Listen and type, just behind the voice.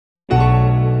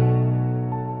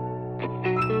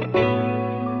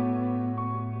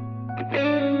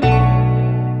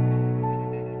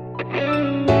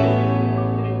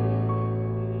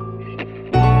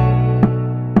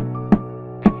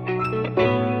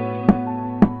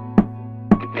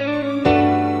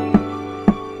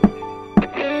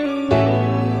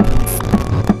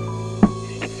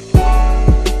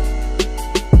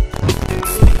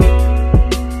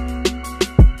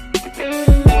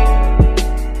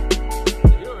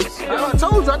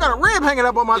told you I got a rib hanging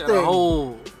up on my thing. The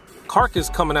whole carcass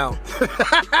coming out.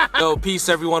 Yo, peace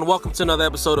everyone. Welcome to another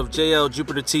episode of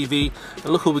JLJupiterTV. And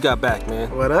look who we got back,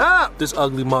 man. What up? This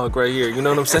ugly mug right here. You know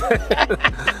what I'm saying?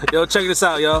 Yo, check this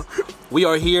out, yo. We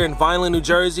are here in Vineland, New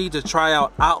Jersey to try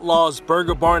out Outlaw's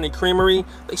Burger Barn and Creamery.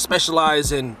 They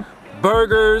specialize in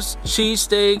burgers,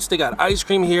 cheesesteaks. They got ice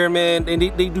cream here, man. And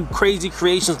they do crazy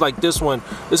creations like this one.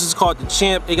 This is called the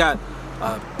Champ. They got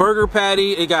burger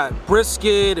patty. They got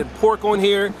brisket and pork on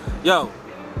here. Yo,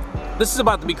 this is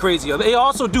about to be crazy. Yo. They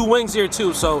also do wings here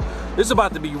too, so this is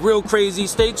about to be real crazy.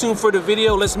 Stay tuned for the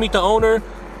video. Let's meet the owner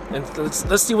and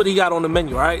let's see what he got on the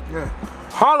menu, all right? Yeah.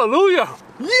 Hallelujah!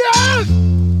 Yes!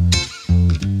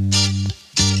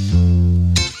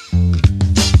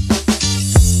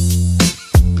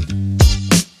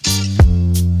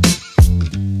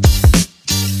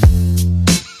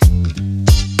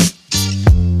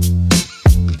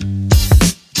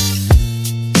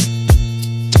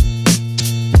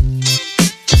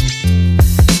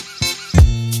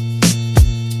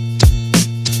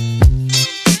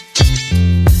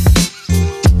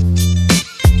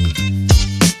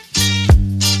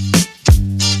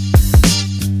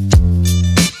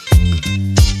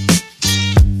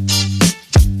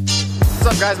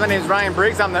 Guys, my name is Ryan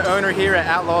Briggs. I'm the owner here at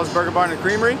Outlaw's Burger Barn and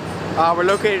Creamery. We're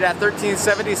located at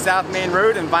 1370 South Main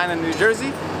Road in Vineland, New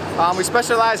Jersey. We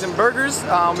specialize in burgers.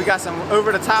 We got some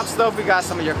over-the-top stuff. We got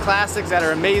some of your classics that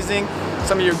are amazing,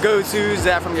 some of your go-tos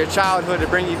that from your childhood to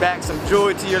bring you back some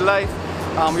joy to your life.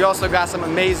 We also got some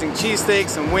amazing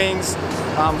cheesesteaks and wings.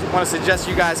 I want to suggest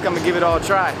you guys come and give it all a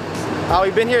try.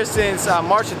 We've been here since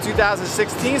March of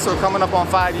 2016, so we're coming up on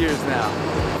 5 years now.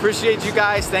 Appreciate you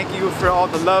guys. Thank you for all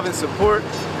the love and support.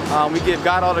 We give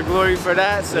God all the glory for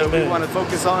that, so we want to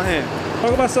focus on Him.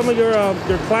 Talk about some of your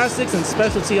classics and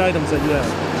specialty items that you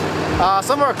have.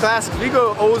 Some of our classics, we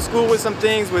go old school with some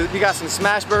things. We got some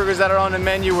smash burgers that are on the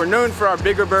menu. We're known for our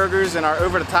bigger burgers and our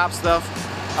over-the-top stuff.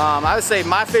 I would say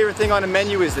my favorite thing on the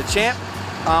menu is the Champ.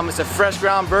 It's a fresh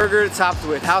ground burger topped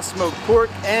with house-smoked pork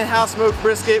and house-smoked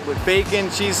brisket with bacon,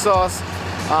 cheese sauce.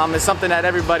 It's something that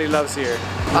everybody loves here.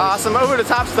 Some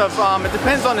over-the-top stuff, it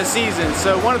depends on the season.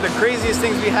 So one of the craziest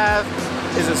things we have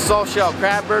is a soft shell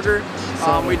crab burger.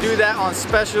 We do that on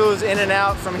specials, in and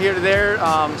out, from here to there.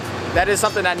 That is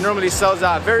something that normally sells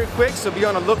out very quick, so be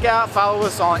on the lookout. Follow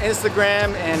us on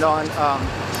Instagram and on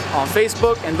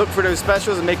Facebook and look for those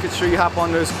specials and make sure you hop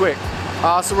on those quick.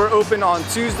 So we're open on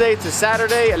Tuesday to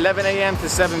Saturday, 11 a.m. to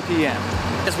 7 p.m.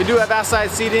 Yes, we do have outside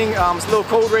seating. It's a little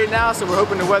cold right now, so we're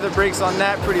hoping the weather breaks on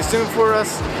that pretty soon for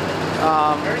us.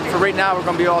 For right now, we're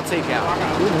going to be all takeout.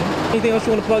 Anything else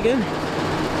you want to plug in?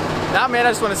 Nah, man, I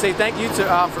just want to say thank you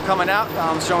for coming out,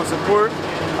 showing support.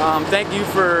 Thank you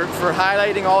for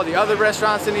highlighting all the other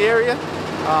restaurants in the area.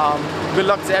 Good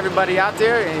luck to everybody out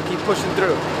there and keep pushing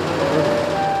through.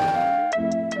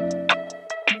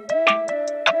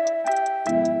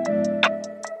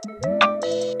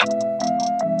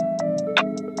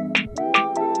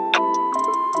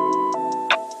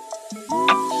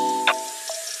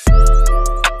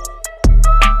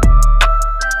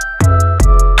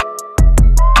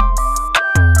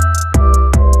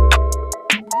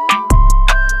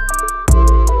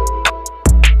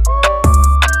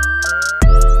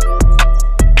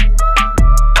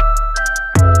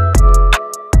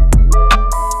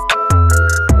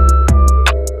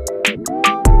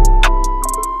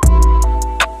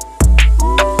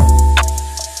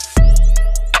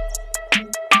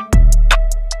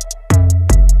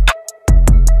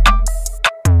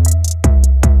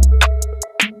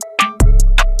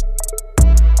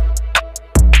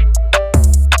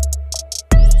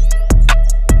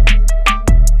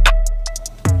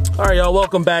 Alright, y'all,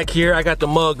 welcome back here. I got the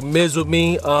mug Miz with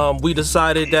me. We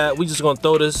decided that we just gonna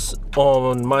throw this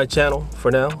on my channel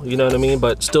for now, you know what I mean,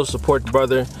 but still support the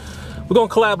brother. We're gonna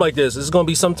collab like this. This is gonna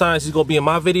be, sometimes he's gonna be in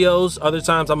my videos, other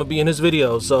times I'm gonna be in his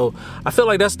videos. So I feel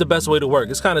like that's the best way to work.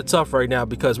 It's kind of tough right now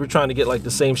because we're trying to get like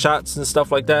the same shots and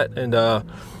stuff like that, and I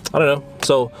don't know.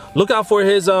 So look out for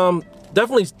his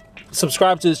definitely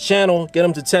subscribe to his channel, get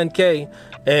him to 10K,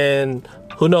 and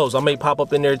who knows, I may pop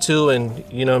up in there too, and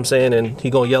you know what I'm saying, and he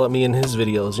gonna yell at me in his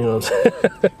videos, you know what I'm saying?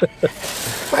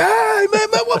 Hey man,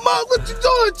 what you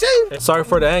doing, Chief? Sorry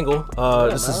for the angle.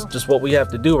 This is just what we have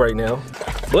to do right now.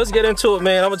 But let's get into it,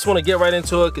 man. I just want to get right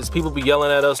into it because people be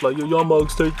yelling at us like, yo, y'all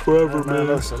mugs take forever, man.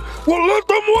 Well, let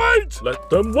them wait. Let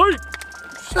them wait.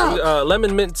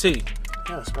 Lemon mint tea.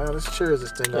 Yes, man. Let's cheers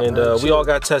this thing up. And we all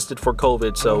got tested for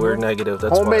COVID, so we're negative.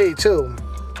 That's homemade too.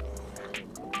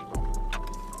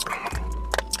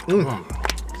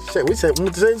 Shit, we said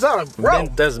mint tea.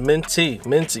 That's mint tea,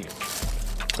 minty.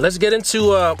 let's get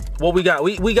into what we got.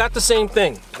 We got the same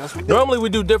thing. Normally we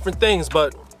do different things,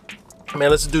 but man,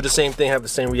 let's do the same thing, have the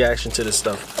same reaction to this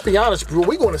stuff. To be honest, bro,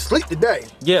 we going to sleep today.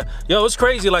 Yeah, yo, it's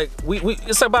crazy. Like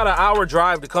it's about an hour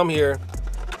drive to come here.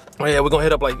 Oh, yeah, we're gonna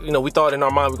hit up like, you know, we thought in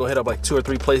our mind we're gonna hit up like 2 or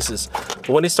 3 places. But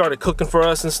when they started cooking for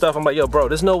us and stuff, I'm like, yo, bro,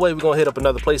 there's no way we're gonna hit up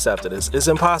another place after this. It's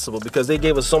impossible because they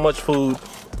gave us so much food.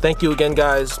 Thank you again,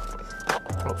 guys.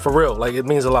 For real, like it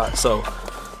means a lot. So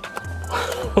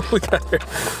what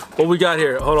we got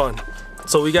here? Hold on.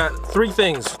 So we got 3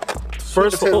 things.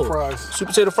 First, sweet potato fries. Sweet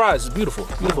potato fries. It's beautiful.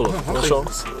 Beautiful looking.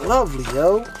 It's lovely,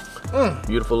 yo.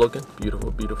 Beautiful looking.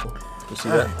 Beautiful, beautiful. You see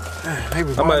that?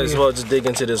 I might as well just dig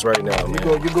into this right now,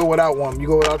 man. You go without one. You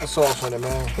go without the sauce on it,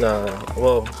 man. Nah,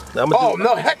 well, I'm gonna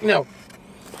no, heck no.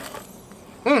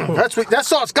 That's sweet. That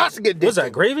sauce got to get dipped. What's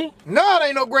that, gravy? No, it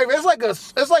ain't no gravy. It's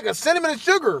like a cinnamon and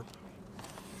sugar.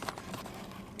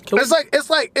 It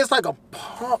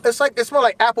smells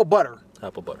like apple butter.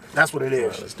 Apple butter. That's what it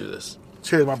is. Right, let's do this.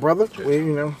 Cheers, my brother. Cheers. Well,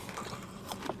 you know.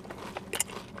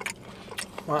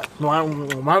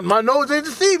 My nose ain't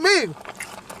deceive me.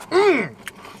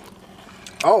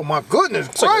 Oh my goodness.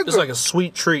 It's like a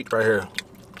sweet treat right here.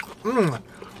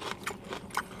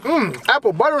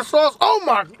 Apple butter sauce. Oh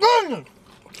my goodness.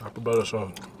 Apple butter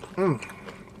sauce. Man,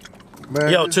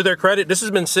 yo, to their credit, this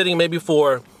has been sitting maybe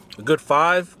for a good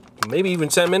 5, maybe even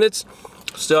 10 minutes.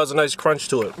 Still has a nice crunch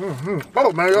to it.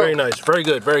 Oh man. Very nice. Very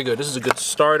good. Very good. This is a good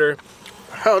starter.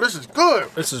 Hell, this is good.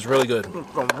 This is really good.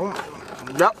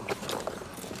 Yep.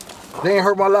 They ain't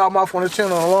hurt my loud mouth on the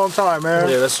channel in a long time, man.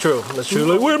 Yeah, that's true. That's true.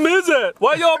 Like, where Miz at?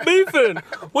 Why y'all beefing?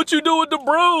 What you do with the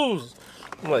bros?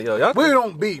 I'm like, yo, y'all. We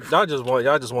don't beef. Y'all just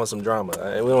want some drama.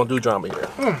 We don't do drama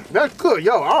here. That's good,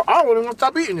 yo. I wouldn't want to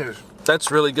stop eating this.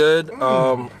 That's really good.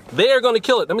 They are gonna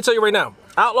kill it. Let me tell you right now.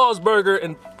 Outlaw's Burger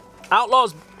and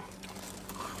Outlaw's.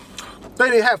 They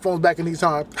didn't have phones back in these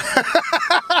times.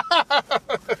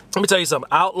 Let me tell you something.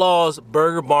 Outlaw's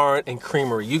Burger Barn and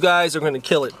Creamery. You guys are gonna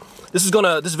kill it. This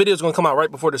video is gonna come out right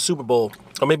before the Super Bowl,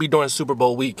 or maybe during Super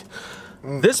Bowl week.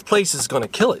 This place is gonna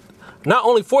kill it. Not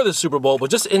only for the Super Bowl, but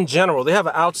just in general. They have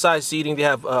an outside seating. They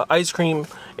have ice cream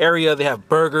area. They have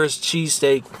burgers,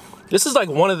 cheesesteak. This is like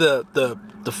one of the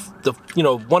you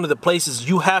know, one of the places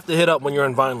you have to hit up when you're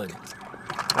in Vineland.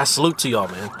 I salute to y'all,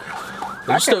 man.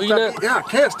 Are you still eating that? Yeah, I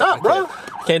can't stop, bro.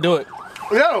 Can't do it.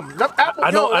 Yo, that apple.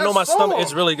 I know my stomach.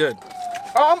 It's really good.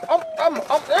 I'm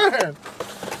in.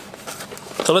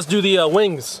 So let's do the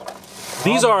wings.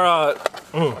 These are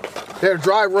they're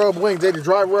dry rub wings. They're the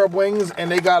dry rub wings,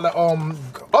 and they got a no,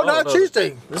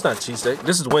 cheesesteak. This is not cheesesteak.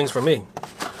 This is wings for me.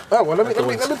 Oh well, let me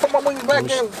put my wings back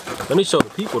in. Let me show the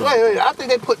people. Wait, I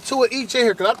think they put 2 of each in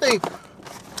here, cause I think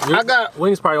I got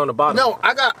wings probably on the bottom. No,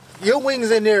 I got your wings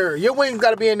in there. Your wings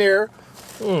got to be in there.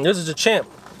 This is a champ.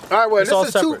 All right, well,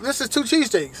 This is two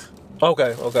cheesesteaks.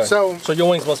 Okay. So your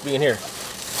wings must be in here.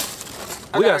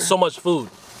 We got so much food.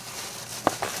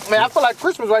 Man, I feel like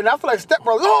Christmas right now. I feel like Step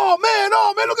Brothers. Oh man,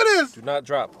 look at this. Do not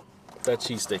drop that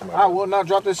cheesesteak, man. I will not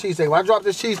drop this cheesesteak. When I drop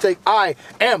this cheesesteak, I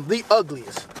am the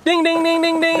ugliest. Ding, ding, ding,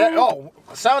 ding, ding.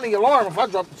 Sounding alarm if I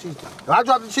drop the cheesesteak. If I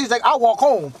drop the cheesesteak, I walk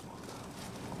home.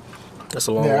 That's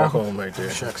a long walk home right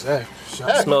there. Shucks, It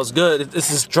smells good. It's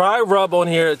this dry rub on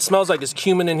here. It smells like it's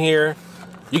cumin in here.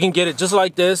 You can get it just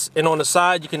like this, and on the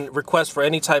side you can request for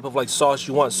any type of like sauce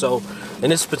you want. So in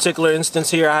this particular instance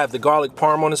here, I have the garlic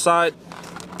parm on the side.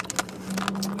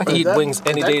 I can eat wings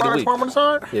any day of the week. Garlic parm on the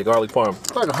side? Yeah, garlic parm.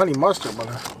 It's like a honey mustard,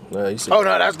 man. You see, oh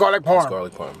no, that's garlic parm. that's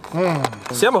garlic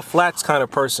parm. See, I'm a flats kind of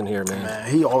person here, man. Man,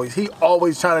 he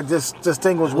always trying to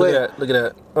distinguish with. Look at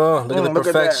that. Oh, look at the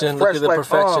perfection. Look at the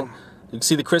perfection. You can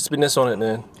see the crispiness on it,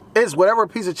 man. It's whatever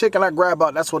piece of chicken I grab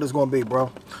out, that's what it's gonna be, bro.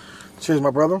 Cheers,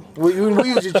 my brother. We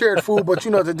usually share food, but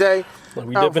you know today.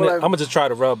 We dipping it. I'm gonna just try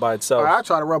to rub by itself. I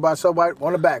try to rub by itself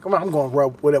on the back. I'm gonna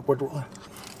rub with it.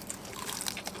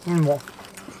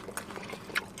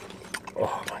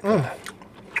 Oh my God.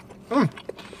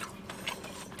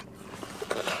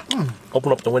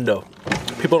 Open up the window.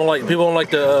 People don't like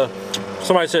the.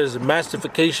 Somebody says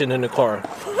mastification in the car.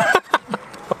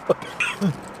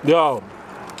 Yo.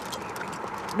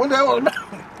 What the hell?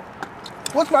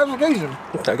 What's mastification?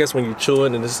 I guess when you're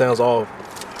chewing and it sounds all.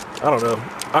 I don't know.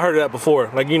 I heard of that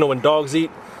before. Like, you know, when dogs eat.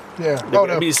 Yeah.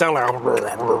 It sound like.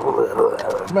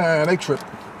 Man, they trip.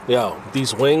 Yo,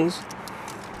 these wings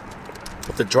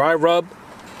with the dry rub.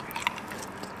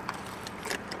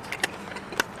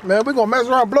 Man, we're gonna mess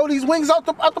around, blow these wings out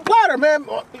the platter, man.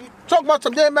 Talk about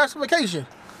some damn mastification.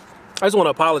 I just want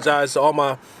to apologize to all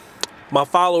my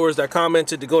followers that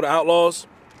commented to go to Outlaws.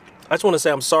 I just want to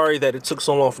say I'm sorry that it took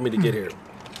so long for me to get here.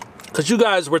 Because you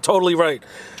guys were totally right.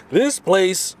 This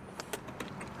place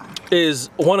is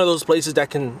one of those places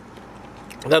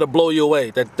that'll blow you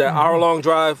away. That hour-long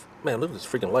drive, man. Look at this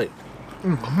freaking light.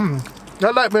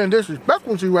 That light being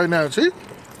disrespectful to you right now, see?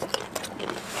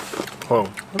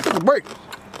 Oh, Let's take a break.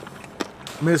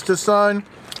 Mr. Sun,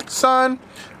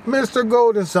 Mr.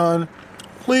 Golden Sun,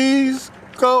 please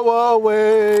go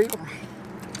away.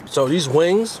 so these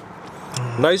wings,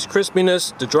 nice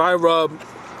crispiness, the dry rub,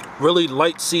 really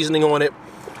light seasoning on it.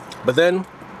 But then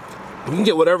you can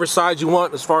get whatever side you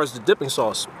want as far as the dipping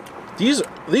sauce. These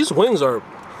wings are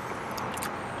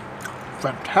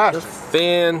Fantastic.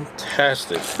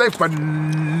 fantastic. They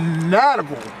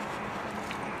fanatical.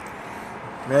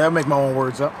 Man, I make my own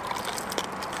words up.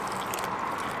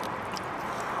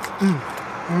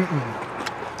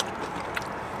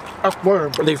 I swear.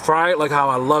 They fry it like how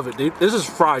I love it. This is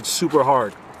fried super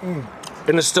hard, and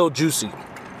it's still juicy.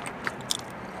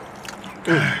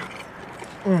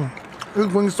 These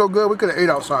wings so good, we could have ate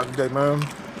outside today, man.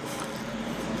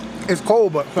 It's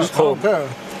cold, but It's cold. I don't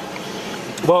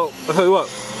care. Well, I'll tell you what.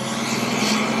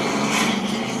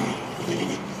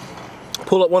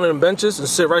 Pull up one of them benches and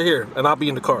sit right here, and I'll be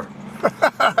in the car.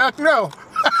 Heck no.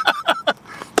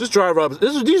 Just dry rubs.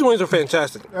 These wings are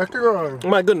fantastic. Heck no.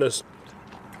 My goodness.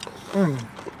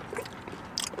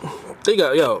 They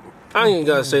got, yo, I ain't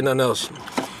gotta say nothing else.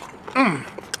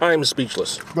 I am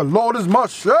speechless. The Lord is my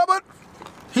shepherd.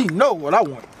 He know what I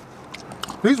want.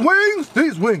 These wings.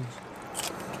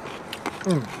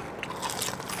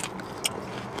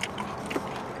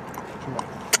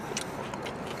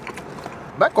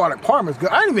 That garlic parm is good.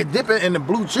 I didn't even dip it in the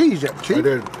blue cheese yet. Chief. I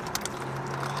did.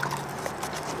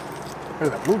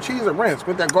 There's that blue cheese and ranch.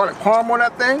 Put that garlic parm on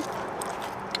that thing.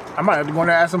 I might have to go in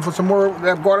there and ask them for some more of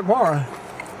that garlic parm.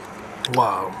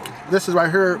 Wow. This is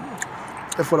right here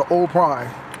is for the old prime.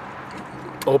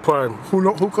 Old Prime.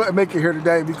 Who couldn't make it here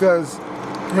today because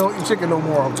you don't eat chicken no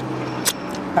more.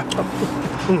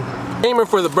 Aiming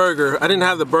for the burger. I didn't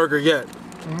have the burger yet,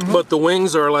 but the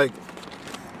wings are like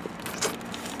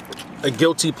a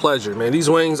guilty pleasure, man.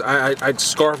 These wings, I'd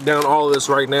scarf down all of this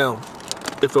right now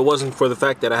if it wasn't for the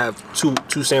fact that I have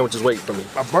two sandwiches waiting for me.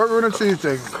 A burger and a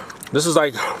cheesesteak. This is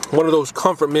like one of those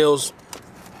comfort meals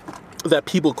that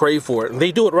people crave for, and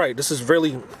they do it right. This is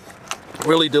really,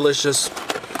 really delicious,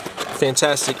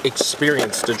 fantastic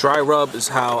experience. The dry rub is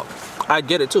how I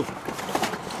get it too.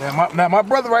 Now my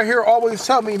brother right here always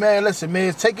tell me, man, listen,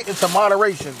 man, take it into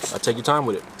moderation. I take your time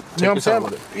with it. You know what I'm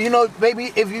saying? You know,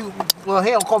 baby, if you, well, he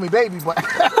don't call me baby, but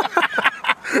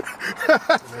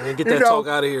Man, get that talk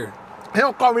out of here. He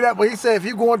don't call me that, but he said if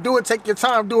you gonna do it, take your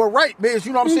time, do it right, bitch.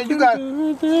 You know what I'm saying? You got,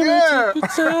 yeah.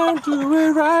 Take your time, do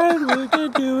it right, we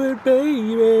can do it,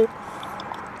 baby.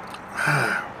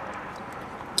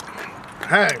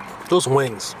 Hey, those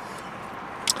wings.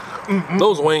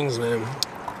 Those wings, man.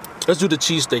 Let's do the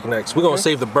cheesesteak next. We're gonna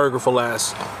save the burger for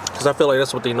last, because I feel like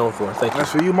that's what they're known for. Thank you.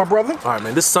 that's for you, my brother. All right,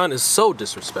 man. This sun is so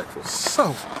disrespectful.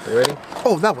 So, You ready?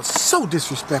 oh, that was so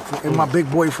disrespectful. And my big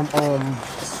boy from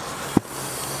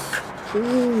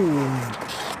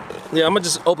Yeah, I'm gonna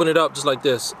just open it up just like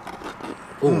this.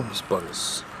 Ooh, this bun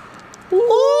is.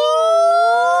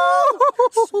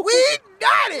 Sweet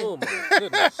daddy. Oh my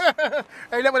goodness.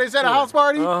 Ain't that what they said at a house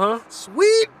party?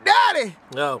 Sweet daddy.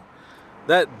 Yo,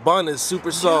 that bun is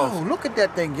super soft. Yo, look at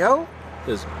that thing, yo.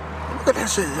 It's Look at that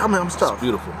shit. I mean, I'm stuffed.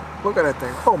 beautiful. Look at that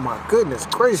thing. Oh my goodness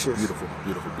gracious. Beautiful,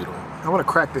 beautiful, beautiful. I want to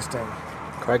crack this thing.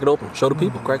 Crack it open. Show the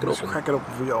people. Crack it Let's open. crack it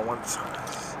open for y'all once.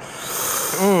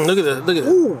 Look at that. Look at that.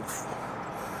 Ooh.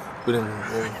 We didn't.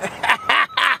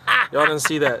 Y'all didn't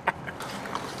see that.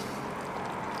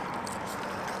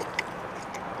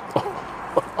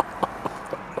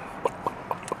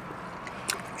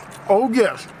 Oh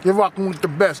yes, you're rocking with the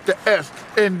best, the S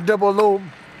and double O.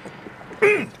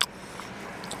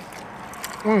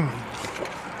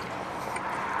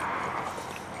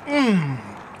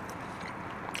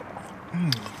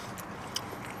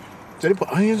 Did they put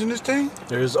onions in this thing?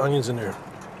 There's onions in there.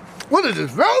 What is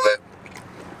this, velvet?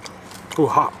 Ooh,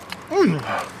 hot.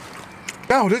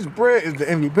 Now this bread is the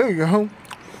MVP, yo.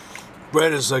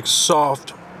 Bread is like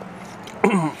soft.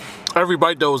 Every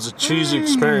bite though is a cheesy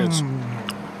experience.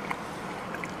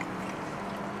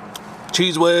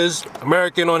 Cheese whiz,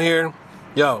 American on here.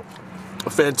 Yo, a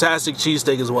fantastic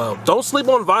cheesesteak as well. Don't sleep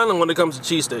on Vineland when it comes to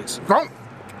cheesesteaks. Don't.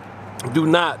 Do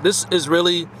not. This is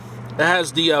really, it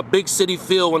has the big city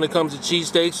feel when it comes to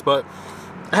cheesesteaks, but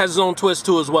it has its own twist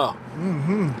too as well.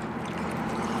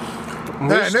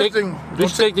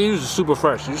 This steak they use is super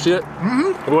fresh. You see it?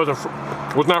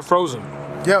 It was not frozen.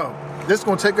 Yo, this is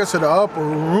gonna take us to the upper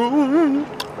room.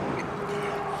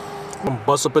 I'm gonna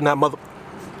bust up in that mother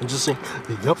and just sing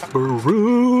the upper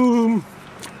room.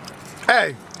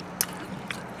 Hey,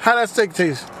 How that steak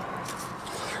taste?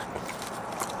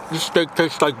 This steak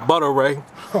tastes like butter, Ray.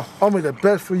 Oh, I'll make the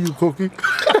best for you, Cookie.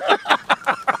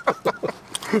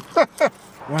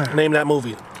 Name that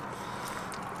movie.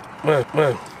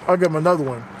 Man. I'll give him another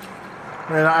one.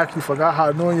 Man, I actually forgot how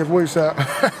annoying your voice sounds.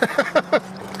 I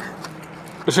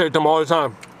say it to him all the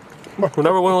time.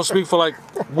 Whenever we don't speak for like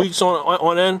weeks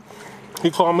on end, he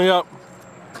called me up.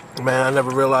 Man, I never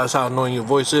realized how annoying your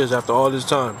voice is after all this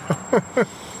time.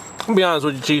 I'll be honest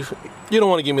with you, Chief. You don't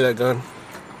want to give me that gun.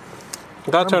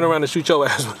 I'll turn around and shoot your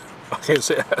ass. I can't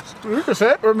say ass. You can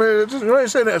say it. I mean, you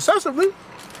ain't saying it excessively.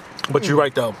 But you're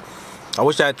right, though. I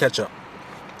wish I had ketchup.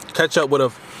 Ketchup would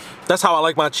have... That's how I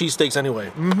like my cheesesteaks anyway.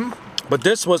 Mm-hmm. But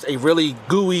this was a really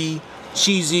gooey,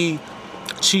 cheesy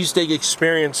cheesesteak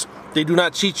experience. They do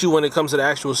not cheat you when it comes to the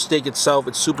actual steak itself.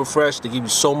 It's super fresh. They give you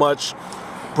so much.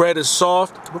 Bread is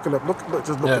soft. Look at that.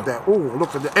 Just look at that. Ooh,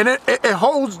 look at that. And it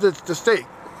holds the steak.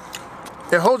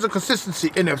 It holds the consistency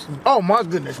in there. Oh my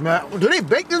goodness, man. Do they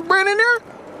bake this bread in there?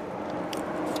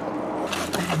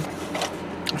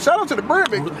 Shout out to the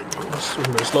bread baker.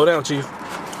 Slow down, Chief.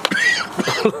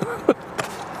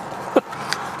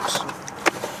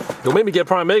 Don't make me get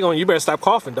prime egg on you. You better stop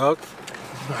coughing, dog.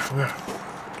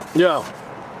 Yo.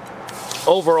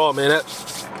 Overall, man, that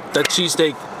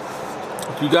cheesesteak.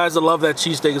 You guys will love that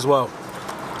cheesesteak as well.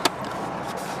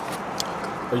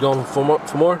 Are you going for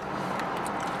more?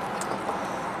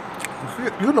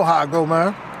 You know how I go,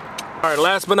 man. All right,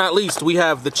 last but not least, we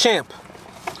have the Champ.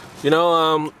 You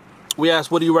know, we asked,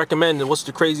 what do you recommend and what's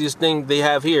the craziest thing they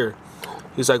have here?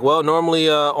 He's like, well, normally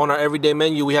on our everyday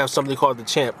menu, we have something called the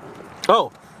Champ.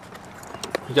 Oh,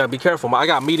 you gotta be careful. I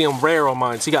got medium rare on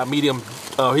mine. So he got medium,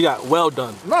 he got well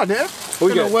done. No, Dad. What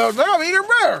you got? Well done. I'm medium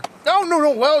rare. I don't know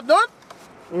no well done.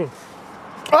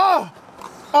 Oh.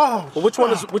 Well, which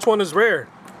one is rare?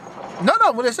 No,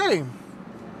 what they say.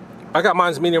 I got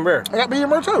mine's medium rare. I got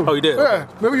medium rare too. Oh, you did? Yeah. Okay.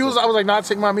 Maybe I was like, nah,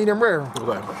 take my medium rare.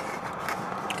 Okay.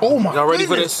 Oh my. Y'all ready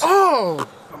goodness. for this? Oh.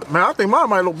 Man, I think mine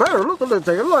might look better. Look at this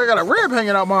thing. It look like I got a rib hanging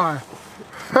out mine.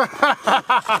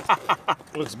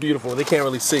 Looks beautiful. They can't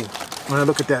really see. Man,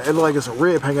 look at that. It looks like it's a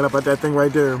rib hanging up at that thing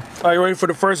right there. Are you ready for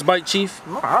the first bite, Chief?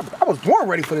 No, I was born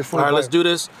ready for this. All right, let's do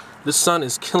this. This sun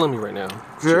is killing me right now.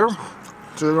 Yeah.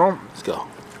 Let's go.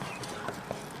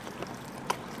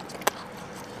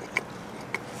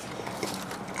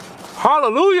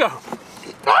 Hallelujah!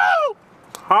 Oh!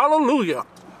 Hallelujah!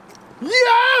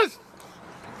 Yes!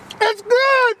 It's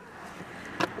good!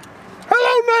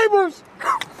 Hello, neighbors!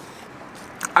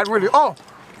 I really,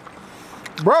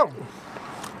 bro.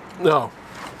 No.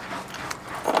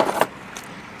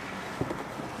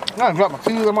 I dropped my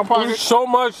keys in my pocket. There's so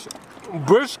much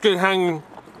brisket hanging.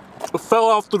 It fell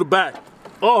off through the back.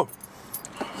 Oh.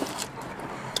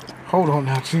 Hold on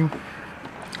now, Chief.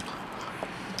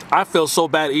 I feel so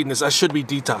bad eating this. I should be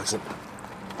detoxing.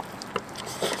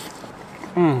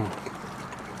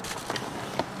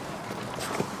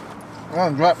 I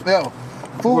dropped that.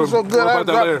 Food so good,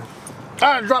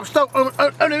 I dropped stuff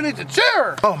underneath the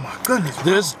chair. Oh my goodness.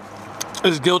 This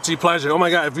is guilty pleasure. Oh my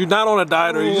God, if you're not on a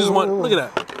diet or you just want, look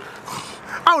at that.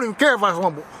 I don't even care if I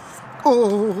swamble.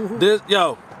 Oh. This,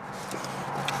 yo.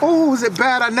 Oh, is it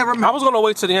bad? I was gonna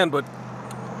wait to the end, but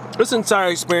this entire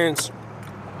experience,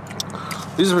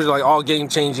 these are like all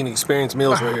game-changing experience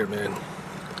meals right here, man.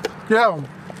 Yeah.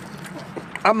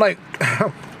 I'm like,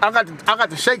 I got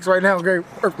the shakes right now, okay?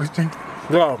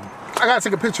 Yo. I gotta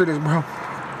take a picture of this, bro.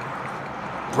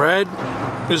 Bread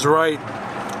is right,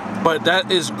 but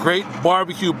that is great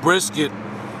barbecue brisket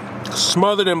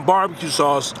smothered in barbecue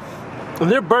sauce.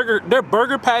 And their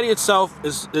burger patty itself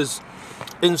is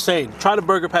insane. Try the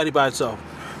burger patty by itself.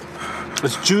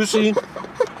 It's juicy,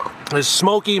 it's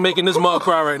smoky, making this mug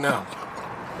cry right now.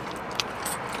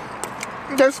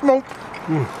 That smoke.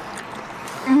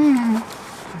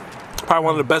 Probably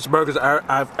one of the best burgers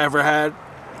I've ever had.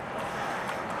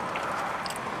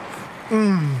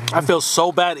 I feel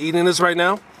so bad eating this right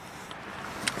now.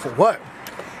 For what?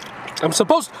 I'm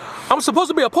supposed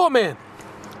to be a poor man.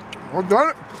 Well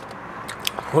done it.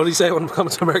 What did he say when it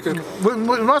comes to America? We're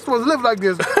not supposed to live like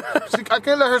this. I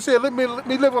can't let her say it. Let me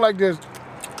living like this.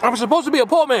 I'm supposed to be a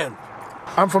poor man.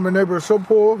 I'm from a neighborhood so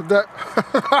poor that...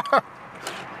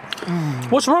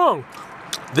 What's wrong?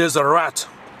 There's a rat.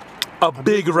 A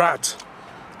big rat.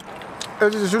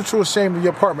 You're too ashamed of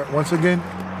your apartment. Once again,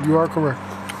 you are correct.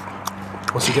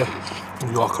 Once again,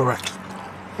 you are correct.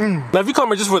 Now, if you come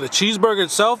here just for the cheeseburger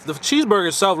itself, the cheeseburger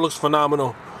itself looks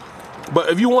phenomenal. But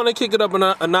if you want to kick it up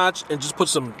a notch and just put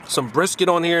some brisket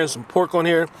on here and some pork on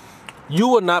here, you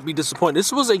will not be disappointed.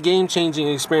 This was a game-changing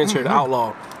experience here at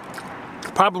Outlaw.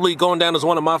 Probably going down as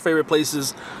one of my favorite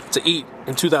places to eat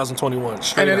in 2021.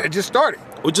 And it just started.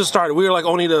 We just started. We were like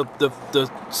only the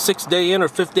 6th day in or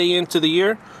 5th day into the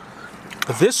year.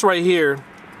 This right here,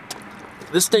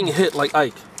 this thing hit like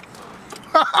Ike.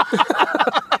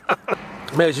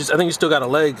 Man, I think you still got a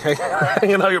leg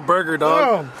hanging out your burger,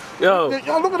 dog. Yo,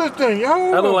 look at this thing,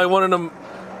 yo. I look like one of them.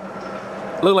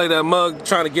 Look like that mug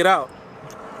trying to get out.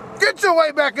 Get your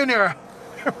way back in there.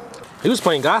 He was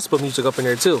playing gospel music up in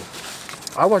there too.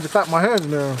 I want to clap my hands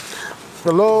now.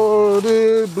 The Lord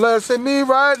is blessing me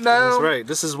right now. That's right.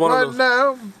 This is one of those.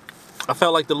 Now. I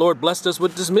felt like the Lord blessed us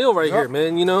with this meal right here,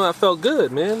 man. You know, I felt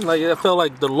good, man. Like I felt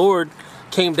like the Lord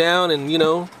came down and, you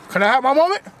know. Can I have my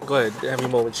moment? Go ahead, have your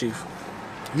moment, Chief.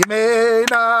 You may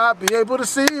not be able to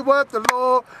see what the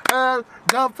Lord has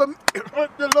done for me,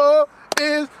 but the Lord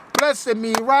is blessing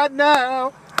me right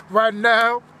now, right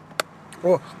now.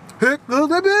 Oh, it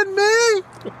could have been me.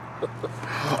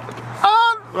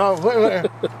 Wait.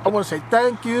 I want to say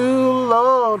thank you,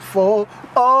 Lord, for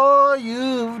all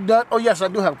you've done. Oh, yes, I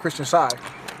do have a Christian side.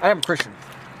 I am a Christian.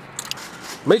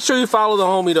 Make sure you follow the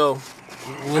homie, though.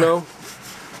 You know,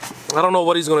 I don't know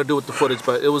what he's going to do with the footage,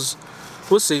 but it was...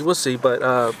 We'll see, but,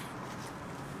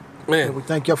 man. Yeah, we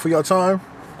thank you for your time.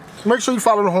 Make sure you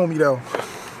follow the homie, though.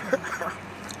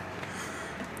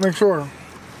 Make sure.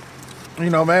 You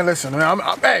know, man, listen, man,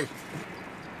 hey.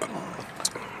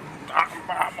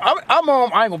 I'm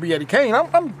on, I ain't gonna be Eddie Kane.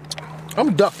 I'm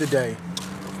Duck today.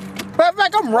 Matter of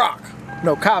fact, I'm Rock.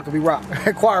 No, Kyle could be Rock.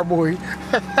 Choir boy.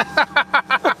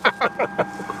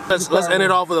 Let's end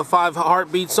it off with a 5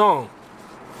 heartbeat song.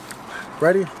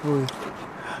 Ready?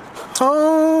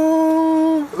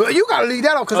 Oh, you gotta leave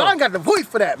that on because I ain't got the voice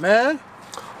for that, man.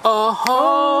 A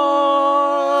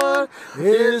heart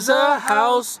is a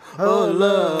house of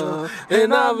love,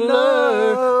 and I've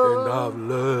learned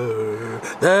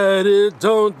that it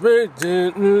don't break.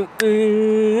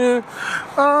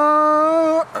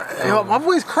 My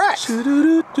voice cracks. Now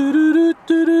you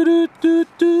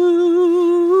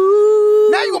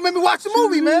gonna make me watch the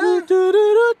movie, man.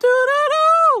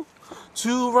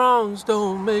 2 wrongs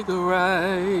don't make a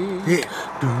right. Yeah.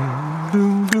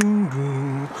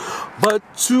 But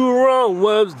 2 wrongs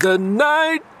was the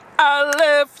night I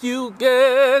left you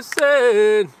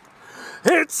guessing.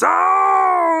 It's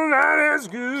all that is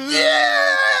good.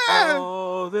 Yeah.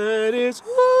 All that is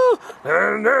good.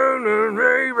 And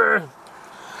baby,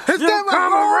 it's that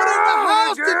come around in the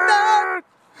house tonight.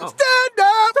 Oh. Stand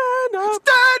up. Stand up.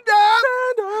 Stand up.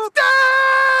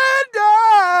 Stand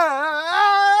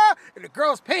up. And the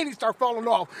girl's panties start falling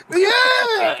off.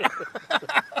 Yeah.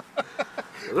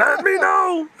 Let me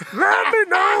know. Let me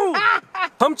know.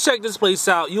 Come check this place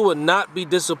out. You will not be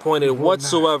disappointed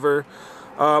whatsoever.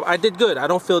 I did good. I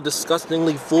don't feel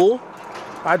disgustingly full.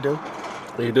 I do.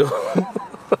 You do?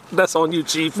 That's on you,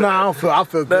 Chief. No, I don't feel. I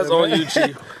feel good. That's on you,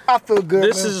 Chief. I feel good.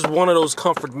 This is one of those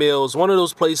comfort meals. One of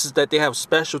those places that they have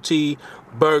specialty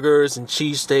burgers and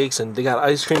cheesesteaks, and they got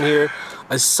ice cream here.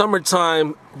 A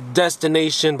summertime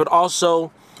destination, but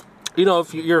also, you know,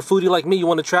 if you're a foodie like me, you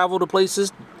want to travel to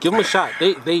places, give them a shot.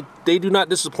 They do not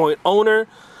disappoint. The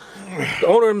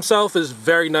owner himself is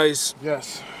very nice.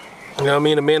 Yes. You know what I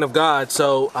mean? A man of God.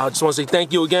 So I just want to say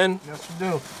thank you again. Yes, you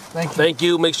do. Thank you. Thank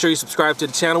you. Make sure you subscribe to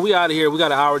the channel. We out of here. We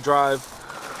got an hour drive.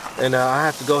 And I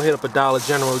have to go hit up a Dollar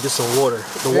General and get some water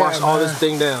to wash all this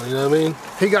thing down. You know what I mean?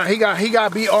 He got to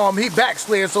be he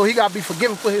backslid, so he got to be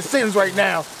forgiven for his sins right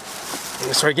now.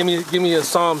 That's right. Give me a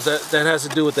Psalms that has to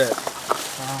do with that.